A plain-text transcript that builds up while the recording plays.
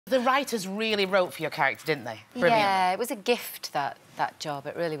The writers really wrote for your character, didn't they? Brilliant. Yeah, it was a gift, that job.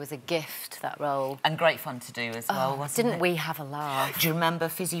 It really was a gift, that role. And great fun to do as well, wasn't it? Didn't we have a laugh? Do you remember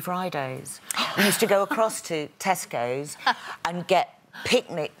Fizzy Fridays? We used to go across to Tesco's and get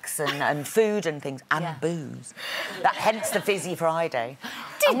picnics and food and things and booze. Hence the Fizzy Friday.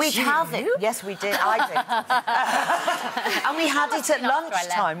 Did we'd have it. Yes, we did. I did. And we had it at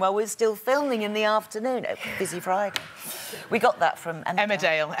lunchtime while we were still filming in the afternoon at Fizzy Friday. We got that from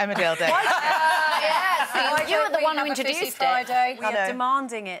Emmerdale Day. You were the one who introduced it. Friday. We are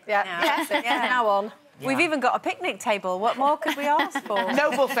demanding it now. Yeah. Now on. Yeah. We've even got a picnic table. What more could we ask for? No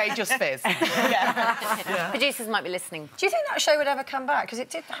buffet, just fizz. Producers might be listening. Do you think that show would ever come back? Because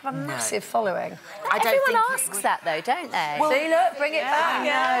it did have a massive following. Everyone asks that, though, don't they? Well, see, look, bring it back.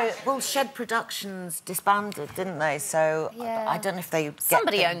 Yeah. Well, Shed Productions disbanded, didn't they? So I don't know if they get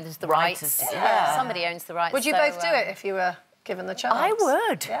somebody owns the rights. Yeah. Somebody owns the rights. Would you both do it if you were given the chance? I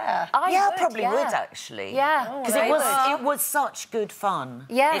would. Yeah. I probably would, actually. Yeah. Because it was such good fun.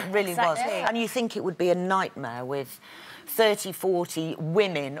 Yeah, it really was. And you think it would be a nightmare with 30, 40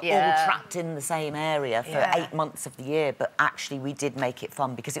 women all trapped in the same area for 8 months of the year, but actually we did make it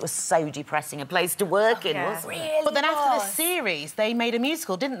fun because it was so depressing a place to work in, wasn't it? But then after the series, they made a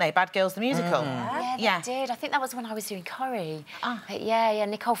musical, didn't they? Bad Girls the Musical. Yeah, they did. I think that was when I was doing Corrie. Yeah,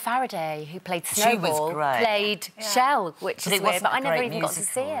 Nicole Faraday, who played Snowball, played Shell, which is weird, but I never even got to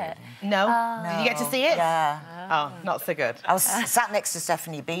see it. No? Did you get to see it? Yeah. Oh, not so good. I was sat next to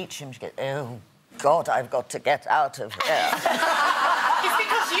Stephanie Beacham and she goes, oh, God, I've got to get out of here. It's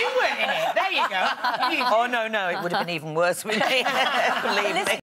because you weren't in it. There you go. Oh, no, it would have been even worse with me. Believe me.